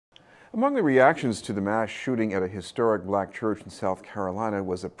Among the reactions to the mass shooting at a historic black church in South Carolina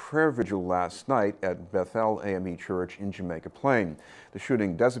was a prayer vigil last night at Bethel AME Church in Jamaica Plain. The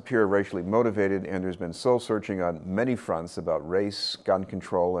shooting does appear racially motivated, and there's been soul searching on many fronts about race, gun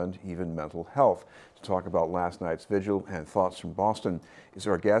control, and even mental health. To talk about last night's vigil and thoughts from Boston is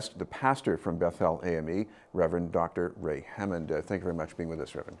our guest, the pastor from Bethel AME, Reverend Dr. Ray Hammond. Thank you very much for being with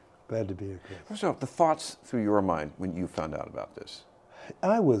us, Reverend. Glad to be here, Chris. First off, the thoughts through your mind when you found out about this.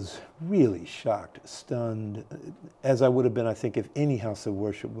 I was really shocked, stunned, as I would have been, I think, if any house of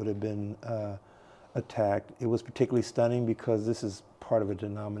worship would have been attacked. It was particularly stunning because this is part of a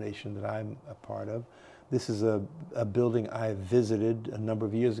denomination that I'm a part of. This is a building I visited a number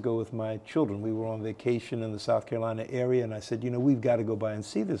of years ago with my children. We were on vacation in the South Carolina area, and I said, you know, we've got to go by and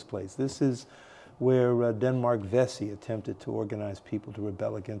see this place. This is where Denmark Vesey attempted to organize people to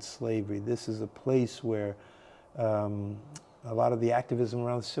rebel against slavery. This is a place where a lot of the activism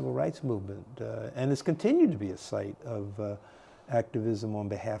around the civil rights movement, and it's continued to be a site of activism on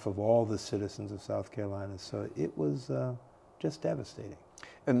behalf of all the citizens of South Carolina. So it was just devastating.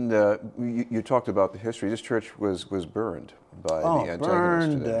 And you talked about the history. This church was burned by the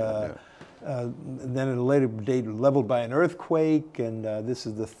antagonists. Burned. Then at a later date, leveled by an earthquake, and this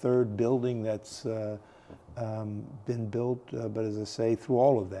is the third building that's been built. But as I say, through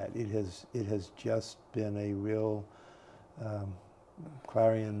all of that, it has just been a real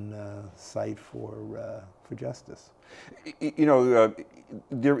clarion sight for justice. You know,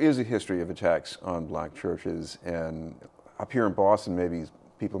 there is a history of attacks on black churches, and up here in Boston, maybe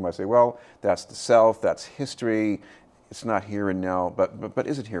people might say, well, that's the South, that's history, it's not here and now, but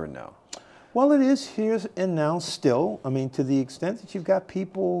is it here and now? Well, it is here and now still. I mean, to the extent that you've got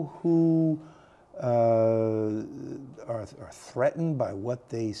people who are threatened by what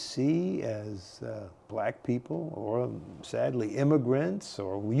they see as black people, or sadly immigrants,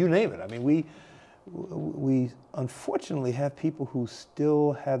 or you name it. I mean, we unfortunately have people who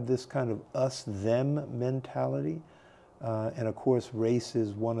still have this kind of us-them mentality. And of course, race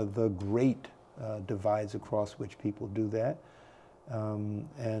is one of the great divides across which people do that.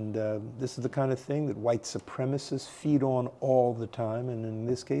 This is the kind of thing that white supremacists feed on all the time, and in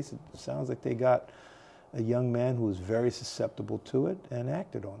this case it sounds like they got a young man who was very susceptible to it and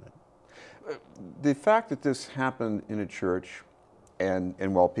acted on it. The fact that this happened in a church and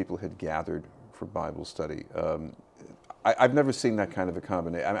while people had gathered for Bible study, I've never seen that kind of a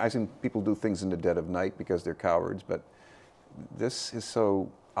combination. I mean, I've seen people do things in the dead of night because they're cowards, but this is so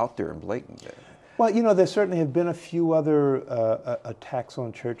out there and blatant. Well, you know, there certainly have been a few other attacks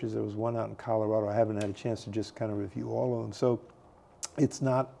on churches. There was one out in Colorado. I haven't had a chance to just kind of review all of them. So it's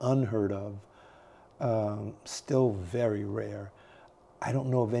not unheard of, still very rare. I don't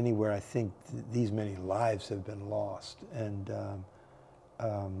know of anywhere I think these many lives have been lost. And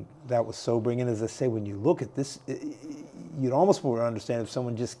that was sobering. And as I say, when you look at this, you'd almost more understand if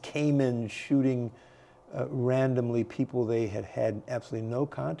someone just came in shooting randomly people they had absolutely no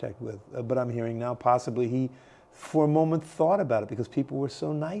contact with. But I'm hearing now possibly he, for a moment, thought about it because people were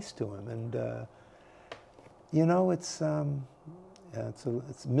so nice to him. And, you know, it's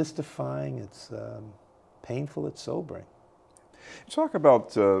mystifying, it's painful, it's sobering. Talk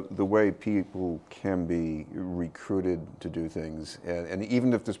about the way people can be recruited to do things. And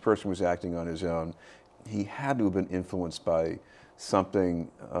even if this person was acting on his own, he had to have been influenced by something.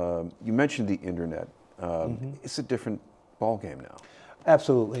 You mentioned the internet. It's a different ballgame now.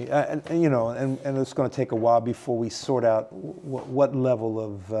 Absolutely, and you know, and it's going to take a while before we sort out what level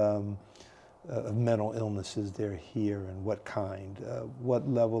of mental illness is there here, and what kind, what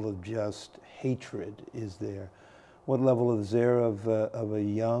level of just hatred is there, what level is there of a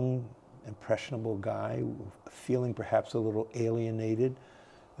young, impressionable guy feeling perhaps a little alienated,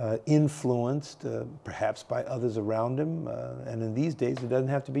 influenced perhaps by others around him, and in these days it doesn't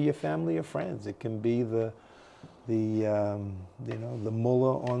have to be your family or friends. It can be the you know, the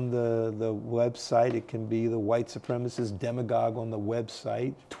mullah on the website. It can be the white supremacist demagogue on the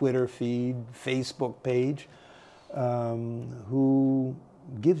website, Twitter feed, Facebook page, who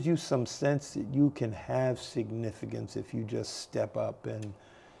gives you some sense that you can have significance if you just step up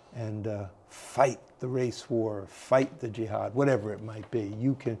and fight the race war, fight the jihad, whatever it might be.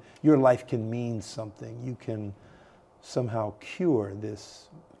 Your life can mean something. You can somehow cure this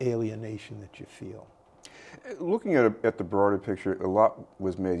alienation that you feel. Looking at the broader picture, a lot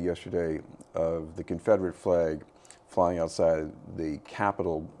was made yesterday of the Confederate flag flying outside the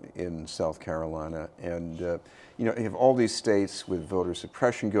Capitol in South Carolina. And, you know, you have all these states with voter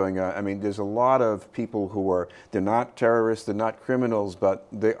suppression going on. I mean, there's a lot of people who they're not terrorists, they're not criminals, but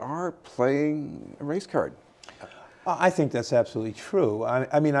they are playing a race card. I think that's absolutely true.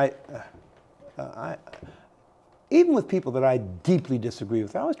 Even with people that I deeply disagree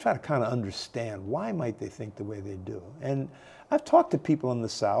with, I always try to kind of understand why might they think the way they do. And I've talked to people in the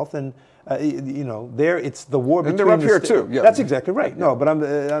South, and you know, there it's the war between. And they're up here too. Yeah. That's exactly right. No, but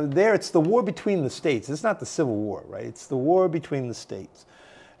I'm there. It's the war between the states. It's not the Civil War, right? It's the war between the states.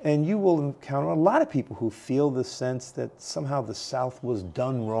 And you will encounter a lot of people who feel the sense that somehow the South was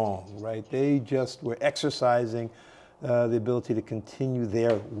done wrong, right? They just were exercising the ability to continue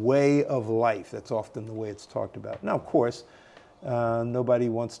their way of life. That's often the way it's talked about. Now, of course, nobody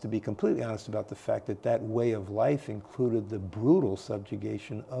wants to be completely honest about the fact that that way of life included the brutal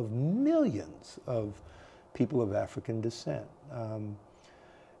subjugation of millions of people of African descent.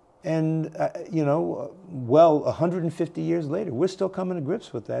 You know, well, 150 years later, we're still coming to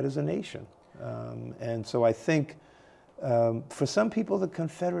grips with that as a nation. And so I think for some people, the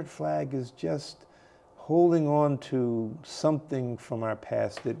Confederate flag is just holding on to something from our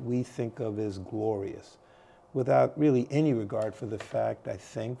past that we think of as glorious, without really any regard for the fact, I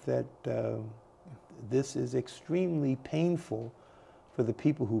think, that this is extremely painful for the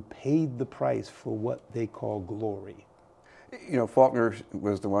people who paid the price for what they call glory. You know, Faulkner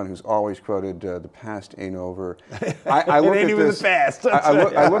was the one who's always quoted, "The past ain't over." I look it ain't at even this, the past.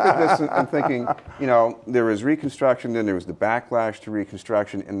 I look at this and I'm thinking, you know, there was Reconstruction, then there was the backlash to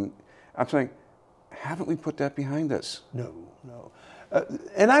Reconstruction, and I'm saying, haven't we put that behind us? No, no.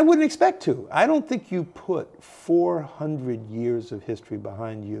 And I wouldn't expect to. I don't think you put 400 years of history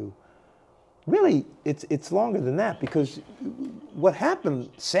behind you. Really, it's longer than that, because what happened,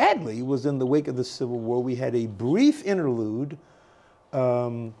 sadly, was in the wake of the Civil War, we had a brief interlude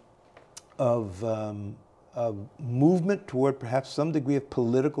of movement toward perhaps some degree of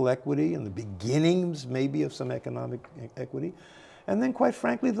political equity and the beginnings maybe of some economic equity. And then, quite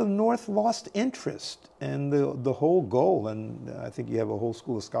frankly, the North lost interest, and the whole goal, and I think you have a whole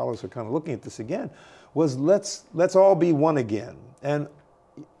school of scholars who are kind of looking at this again, was let's all be one again. And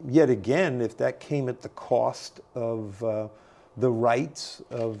yet again, if that came at the cost of the rights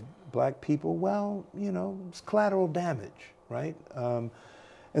of black people, well, you know, it's collateral damage, right?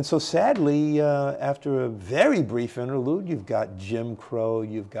 And so sadly, after a very brief interlude, you've got Jim Crow,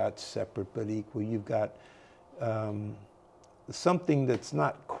 you've got separate but equal, you've got something that's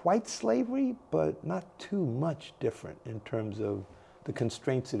not quite slavery, but not too much different in terms of the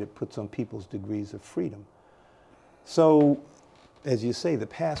constraints that it puts on people's degrees of freedom. So, as you say, the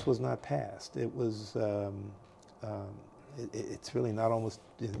past was not past. It was, it's really not almost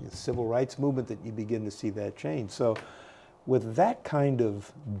in the civil rights movement that you begin to see that change. So with that kind of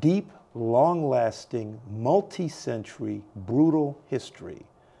deep, long-lasting, multi-century, brutal history,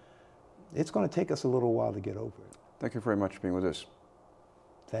 it's going to take us a little while to get over it. Thank you very much for being with us.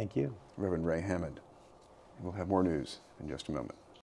 Thank you. Reverend Ray Hammond. We'll have more news in just a moment.